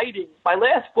on, I'm writing. My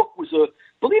last book was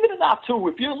believe it or not,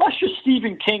 too, unless you're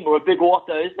Stephen King or a big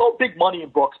author, there's no big money in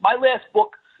books. My last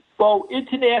book,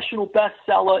 international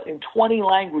bestseller in 20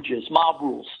 languages, Mob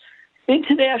Rules.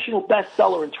 International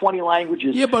bestseller in 20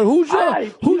 languages. Yeah, but who's your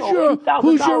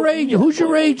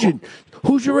agent?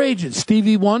 Who's your agent?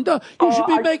 Stevie Wonder? You should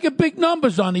be making big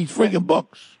numbers on these friggin'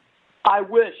 books. I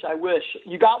wish.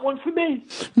 You got one for me?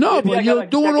 No, maybe but you're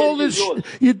doing all this.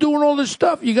 You're doing all this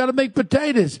stuff. You got to make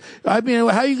potatoes. I mean,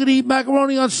 how are you going to eat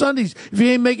macaroni on Sundays if you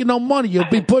ain't making no money? You'll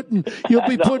be putting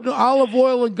olive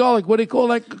oil and garlic. What do they call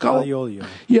that? Aliolio.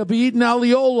 You'll be eating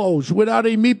aliolos without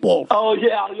any meatballs. Oh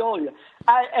yeah, aliolio.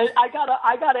 I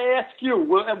gotta ask you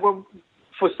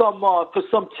for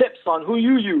some tips on who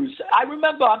you use. I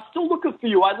remember I'm still looking for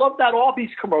you. I love that Arby's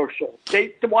commercial.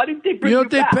 Why didn't they bring you back? You know what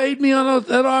they paid me on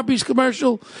that Arby's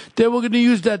commercial? They were going to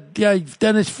use that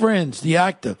Dennis Franz, the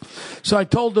actor. So I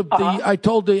told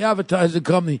the advertising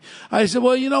company. I said,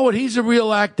 well, you know what? He's a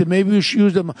real actor. Maybe we should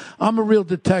use him. I'm a real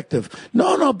detective.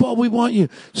 No, but we want you.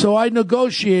 So I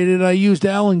negotiated. I used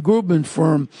Alan Grubman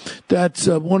firm. That's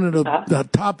one of the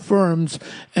top firms,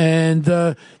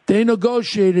 and they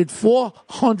negotiated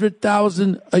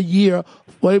 $400,000 a year.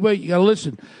 Wait, you gotta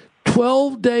listen.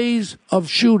 12 days of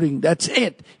shooting. That's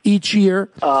it. Each year.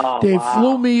 They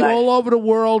flew me all over the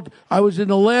world. I was in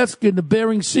Alaska in the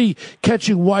Bering Sea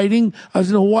catching whiting. I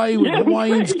was in Hawaii with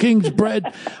Hawaiian's King's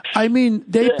bread. I mean,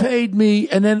 they paid me,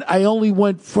 and then I only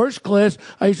went first class.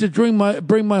 I used to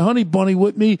bring my honey bunny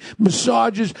with me,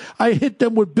 massages. I hit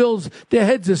them with bills. Their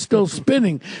heads are still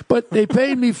spinning. But they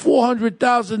paid me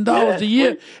 $400,000 a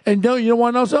year. And you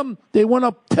want to know something? They went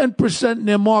up 10% in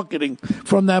their marketing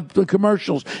from the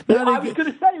commercials.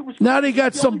 Now they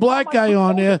got some black guy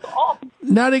on there.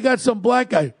 Now they got some black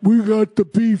guy. We got the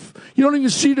beef. You don't even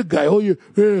see the guy.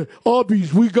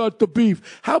 Arby's, we got the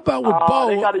beef. How about with Bo?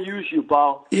 They got to use you,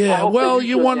 Bo. Yeah, well,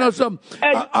 you want to know something?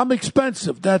 Hey, I'm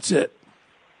expensive. That's it.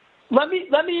 Let me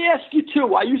ask you,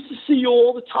 too. I used to see you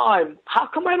all the time. How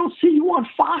come I don't see you on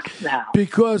Fox now?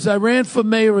 Because I ran for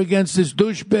mayor against this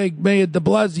douchebag Mayor de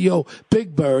Blasio,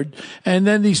 Big Bird, and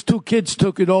then these 2 kids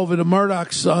took it over, the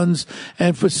Murdoch sons,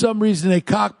 and for some reason they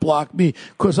cock-blocked me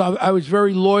because I was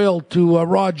very loyal to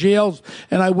Rod Ailes,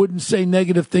 and I wouldn't say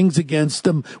negative things against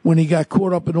him when he got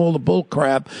caught up in all the bull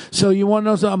crap. So you want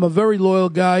to know something? I'm a very loyal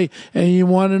guy, and you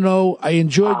want to know I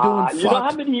enjoy doing Fox. You know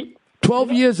how many,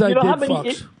 12 years I did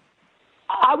Fox.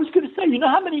 I was going to say, you know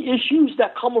how many issues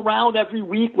that come around every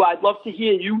week where I'd love to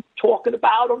hear you talking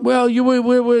about them? Well,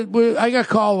 I got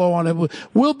Carlo on it.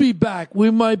 We'll be back. We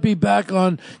might be back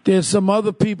on. There's some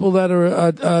other people that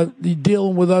are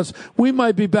dealing with us. We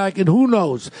might be back, and who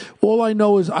knows? All I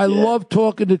know is I love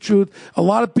talking the truth. A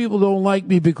lot of people don't like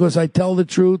me because I tell the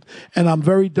truth, and I'm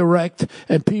very direct,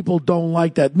 and people don't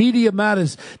like that. Media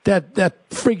Matters, that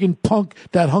friggin' punk,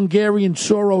 that Hungarian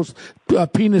Soros,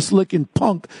 penis-licking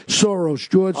punk Soros,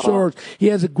 George Soros. He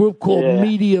has a group called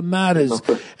Media Matters.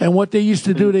 And what they used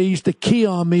to do, they used to key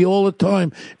on me all the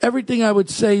time. Everything I would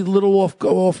say, a little off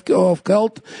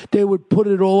cult, they would put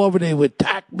it all over. They would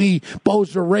attack me.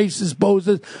 Bo's a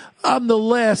racist. I'm the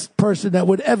last person that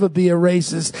would ever be a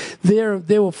racist.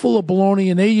 They were full of baloney,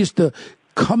 and they used to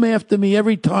come after me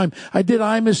every time. I did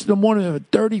Imus in the morning for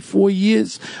 34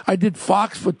 years. I did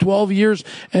Fox for 12 years.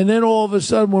 And then all of a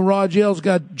sudden when Roger Ailes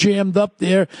got jammed up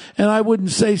there and I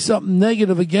wouldn't say something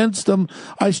negative against him,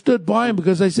 I stood by him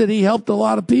because I said he helped a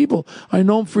lot of people. I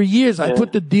know him for years. I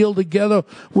put the deal together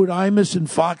with Imus and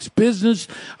Fox Business.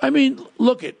 I mean,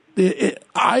 look,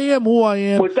 I am who I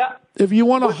am. If you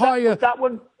want to hire... Was that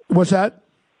one? What's that?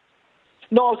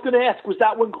 No, I was going to ask, was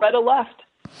that when Greta left?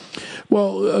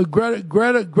 Well,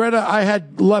 Greta, I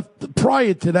had left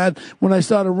prior to that when I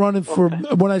started running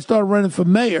for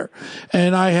mayor,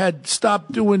 and I had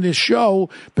stopped doing this show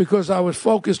because I was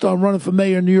focused on running for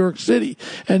mayor in New York City.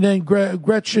 And then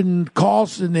Gretchen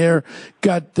Carlson there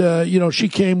got, she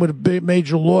came with a big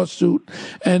major lawsuit,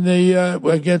 and they I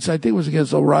think it was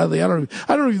against O'Reilly. I don't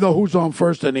even know who's on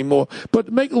first anymore. But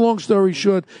to make a long story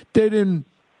short, they didn't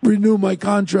renew my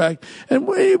contract, and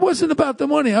it wasn't about the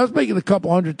money. I was making a couple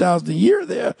 $100,000 a year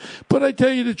there, but I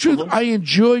tell you the truth, I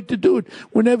enjoyed to do it.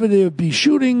 Whenever there would be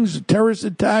shootings, terrorist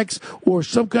attacks, or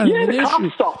some kind of an issue. Yeah, the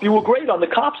cop stuff. You were great on the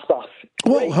cop stuff.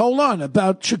 Well, hold on.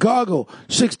 About Chicago,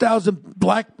 6,000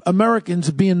 black Americans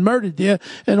being murdered there,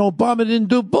 and Obama didn't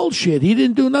do bullshit. He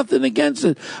didn't do nothing against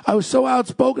it. I was so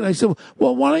outspoken. I said,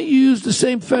 well, why don't you use the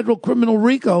same federal criminal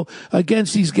RICO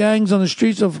against these gangs on the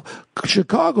streets of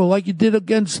Chicago like you did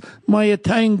against my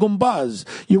Italian Gumbaz?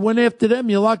 You went after them.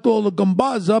 You locked all the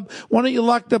Gumbaz up. Why don't you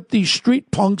lock up these street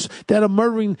punks that are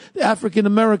murdering African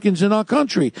Americans in our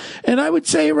country? And I would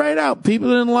say right out, people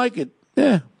didn't like it.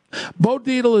 Yeah. Bo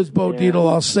Dietl is Bo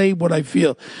Dietl. I'll say what I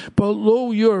feel. But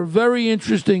Lou, you're a very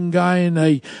interesting guy, and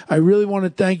I really want to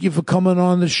thank you for coming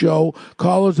on the show.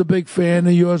 Carlo's a big fan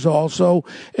of yours also.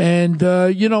 And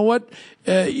you know what?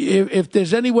 If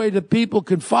there's any way that people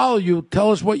can follow you,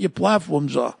 tell us what your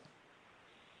platforms are.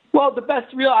 Well,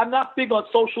 I'm not big on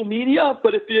social media,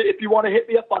 but if you want to hit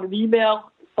me up on an email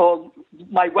or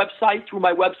my website,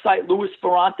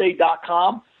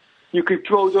 louisferrante.com. You could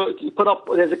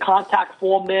there's a contact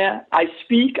form there. I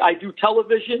speak, I do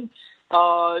television.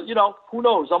 Who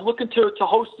knows? I'm looking to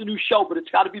host a new show, but it's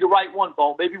got to be the right one,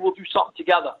 Bo. Maybe we'll do something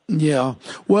together. Yeah.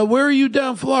 Well, where are you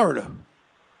down Florida?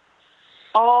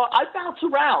 I bounce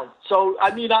around. So,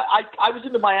 I mean, I was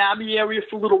in the Miami area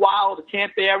for a little while, the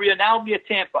Tampa area. Now I'm near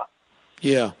Tampa.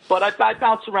 Yeah. But I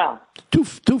bounce around. Too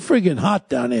friggin' hot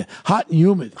down there. Hot and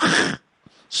humid.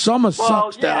 Summer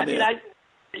sucks down there.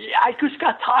 I just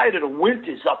got tired of the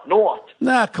winters up north.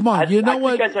 Nah, come on. You know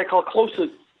what? As I call closer.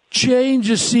 Change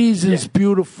of season's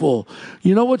beautiful.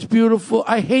 You know what's beautiful?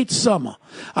 I hate summer.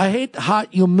 I hate hot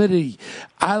humidity.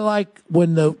 I like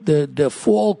when the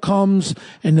fall comes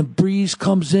and the breeze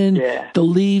comes in, the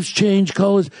leaves change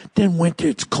colors. Then winter,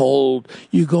 it's cold.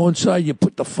 You go inside, you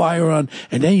put the fire on,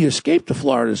 and then you escape to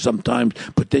Florida sometimes,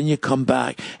 but then you come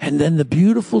back. And then the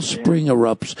beautiful spring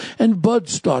erupts, and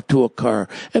buds start to occur,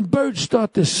 and birds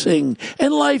start to sing,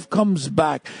 and life comes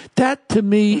back. That, to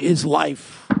me, is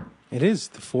life. It is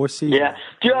the Four Seasons. Yeah.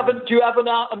 Do you have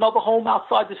another home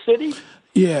outside the city?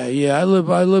 Yeah. I live.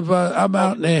 I'm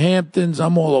out in the Hamptons.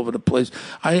 I'm all over the place.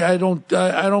 I don't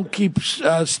keep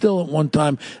still at one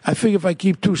time. I figure if I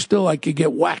keep too still, I could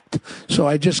get whacked. So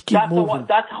I just keep moving.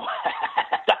 That's how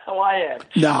I am.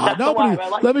 Nobody.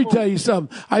 Let me tell you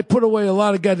something. I put away a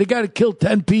lot of guys. The guy that killed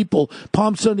 10 people,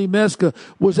 Palm Sunday Massacre,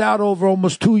 was out over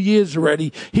almost 2 years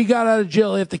already. He got out of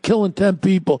jail after killing 10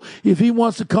 people. If he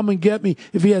wants to come and get me,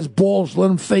 if he has balls,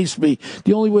 let him face me.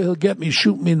 The only way he'll get me is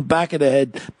shoot me in the back of the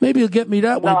head. Maybe he'll get me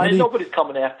that way. No, nobody's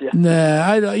coming after you.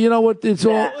 Nah, you know what? It's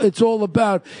all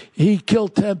about. He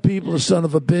killed 10 people, the son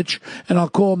of a bitch, and I'll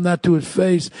call him that to his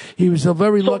face. He was a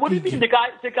very lucky. So what do you mean? The guy,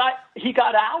 he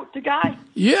got out. The guy.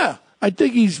 Yeah. I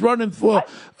think he's running for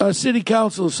city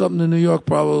council or something in New York,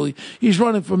 probably. He's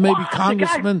running for maybe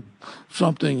congressman,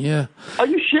 something, yeah. Are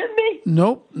you shitting me?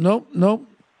 Nope.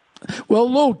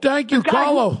 Well, Lou, thank you,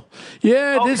 Carlo.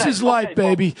 This is life,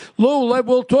 baby. Lou,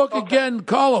 we'll talk again.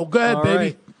 Carlo, go ahead, baby.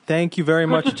 Right. Thank you very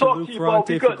much to Lou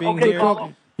Ferrante for being here.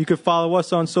 Carlo. You can follow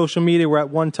us on social media. We're at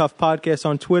One Tough Podcast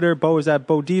on Twitter. Bo is at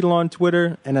Bo Dietl on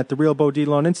Twitter and at The Real Bo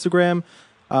Dietl on Instagram.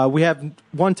 We have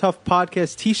One Tough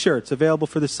Podcast T-shirts available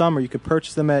for the summer. You can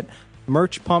purchase them at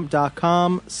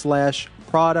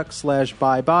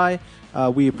merchpump.com/product/buy.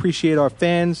 We appreciate our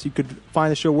fans. You could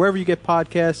find the show wherever you get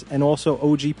podcasts and also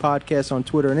OG Podcasts on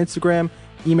Twitter and Instagram.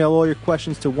 Email all your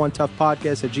questions to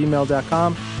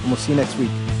onetoughpodcast@gmail.com, and we'll see you next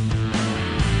week.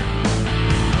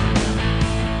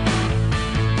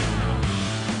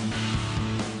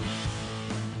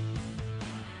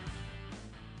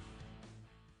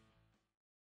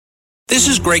 This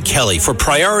is Greg Kelly for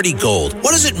Priority Gold.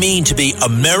 What does it mean to be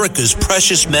America's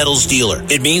precious metals dealer?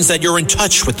 It means that you're in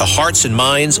touch with the hearts and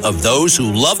minds of those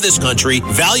who love this country,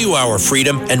 value our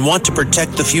freedom, and want to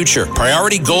protect the future.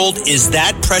 Priority Gold is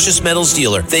that precious metals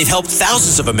dealer. They've helped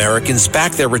thousands of Americans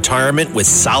back their retirement with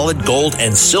solid gold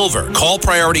and silver. Call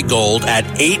Priority Gold at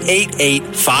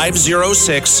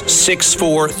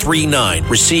 888-506-6439.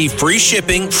 Receive free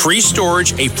shipping, free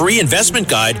storage, a free investment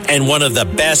guide, and one of the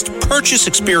best purchase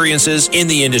experiences in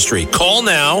the industry. Call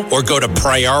now or go to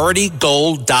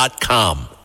PriorityGold.com.